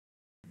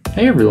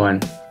Hey everyone,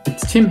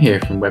 it's Tim here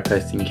from Web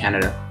Hosting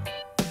Canada.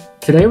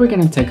 Today we're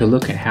going to take a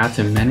look at how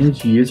to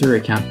manage user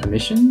account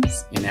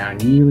permissions in our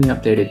newly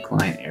updated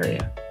client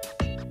area.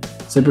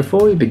 So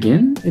before we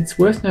begin, it's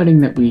worth noting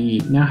that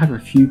we now have a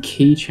few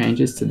key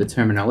changes to the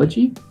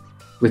terminology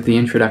with the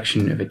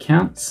introduction of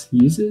accounts,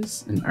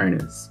 users, and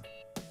owners.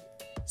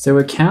 So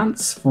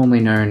accounts,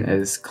 formerly known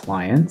as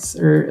clients,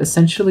 are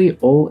essentially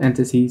all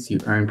entities who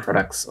own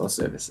products or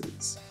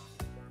services.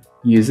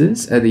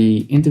 Users are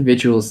the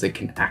individuals that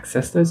can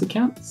access those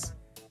accounts,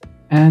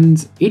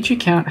 and each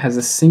account has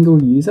a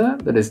single user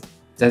that is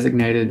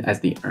designated as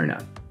the owner.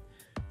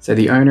 So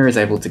the owner is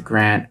able to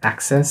grant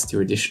access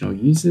to additional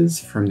users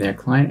from their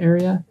client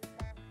area,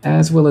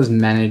 as well as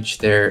manage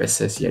their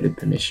associated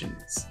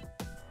permissions.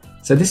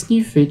 So this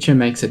new feature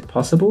makes it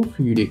possible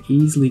for you to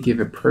easily give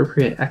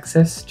appropriate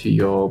access to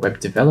your web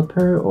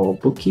developer or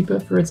bookkeeper,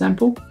 for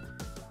example,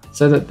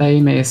 so that they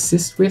may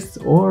assist with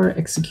or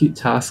execute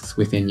tasks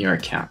within your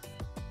account.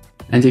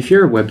 And if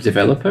you're a web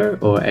developer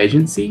or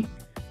agency,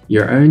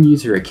 your own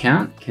user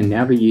account can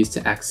now be used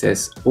to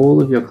access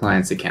all of your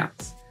clients'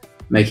 accounts,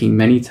 making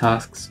many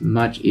tasks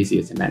much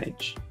easier to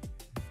manage.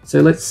 So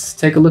let's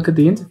take a look at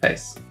the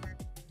interface.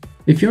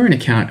 If you're an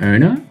account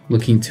owner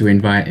looking to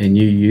invite a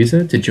new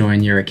user to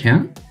join your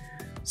account,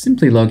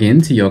 simply log in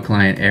to your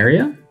client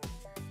area,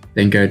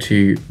 then go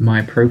to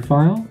My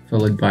Profile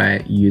followed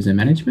by User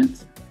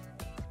Management.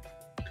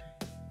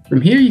 From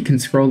here, you can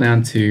scroll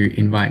down to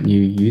Invite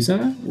New User,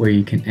 where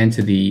you can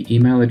enter the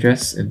email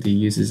address of the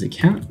user's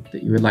account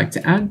that you would like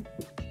to add.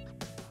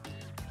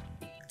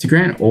 To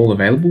grant all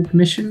available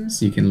permissions,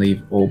 you can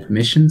leave all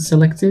permissions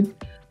selected,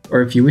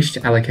 or if you wish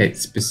to allocate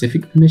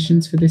specific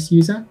permissions for this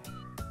user,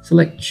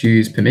 select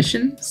Choose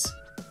Permissions.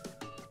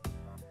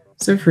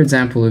 So for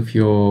example, if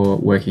you're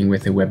working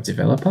with a web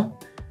developer,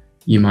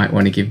 you might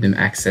want to give them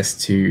access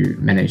to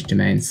manage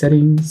domain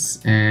settings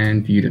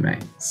and view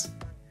domains.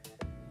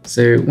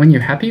 So when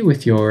you're happy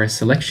with your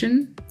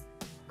selection,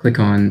 click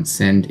on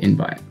Send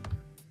Invite.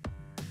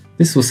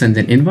 This will send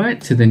an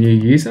invite to the new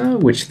user,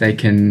 which they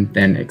can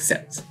then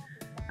accept.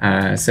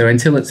 So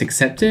until it's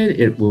accepted,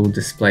 it will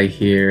display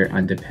here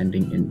under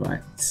Pending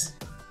Invites.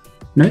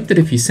 Note that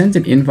if you send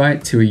an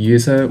invite to a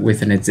user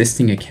with an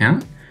existing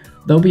account,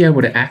 they'll be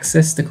able to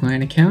access the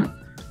client account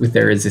with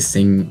their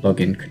existing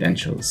login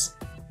credentials.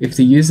 If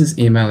the user's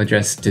email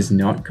address does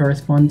not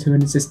correspond to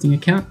an existing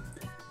account,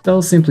 they'll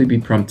simply be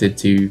prompted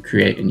to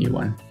create a new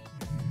one.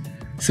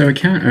 So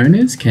account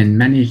owners can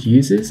manage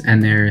users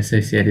and their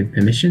associated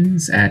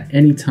permissions at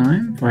any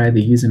time via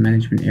the user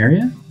management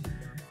area.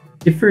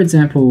 If, for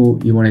example,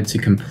 you wanted to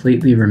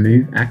completely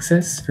remove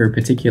access for a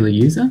particular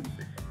user,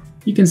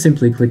 you can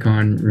simply click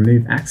on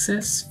Remove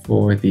Access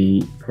for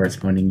the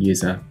corresponding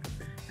user.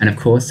 And of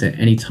course, at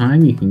any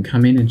time, you can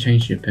come in and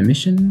change your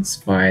permissions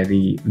via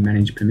the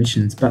Manage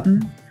Permissions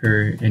button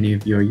for any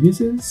of your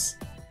users.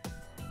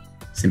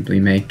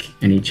 Simply make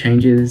any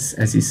changes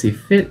as you see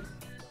fit,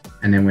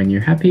 and then when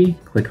you're happy,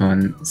 click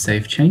on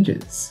Save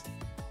Changes.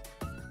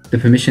 The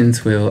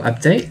permissions will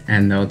update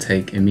and they'll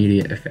take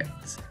immediate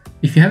effect.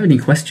 If you have any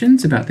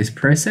questions about this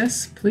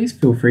process, please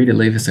feel free to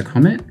leave us a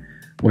comment.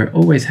 We're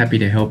always happy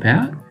to help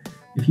out.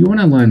 If you want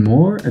to learn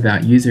more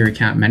about user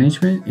account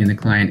management in the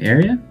client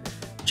area,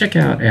 check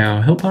out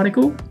our help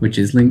article, which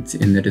is linked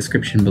in the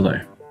description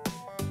below.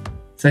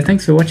 So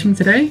thanks for watching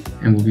today,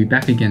 and we'll be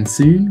back again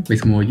soon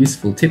with more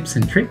useful tips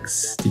and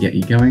tricks to get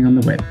you going on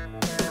the web.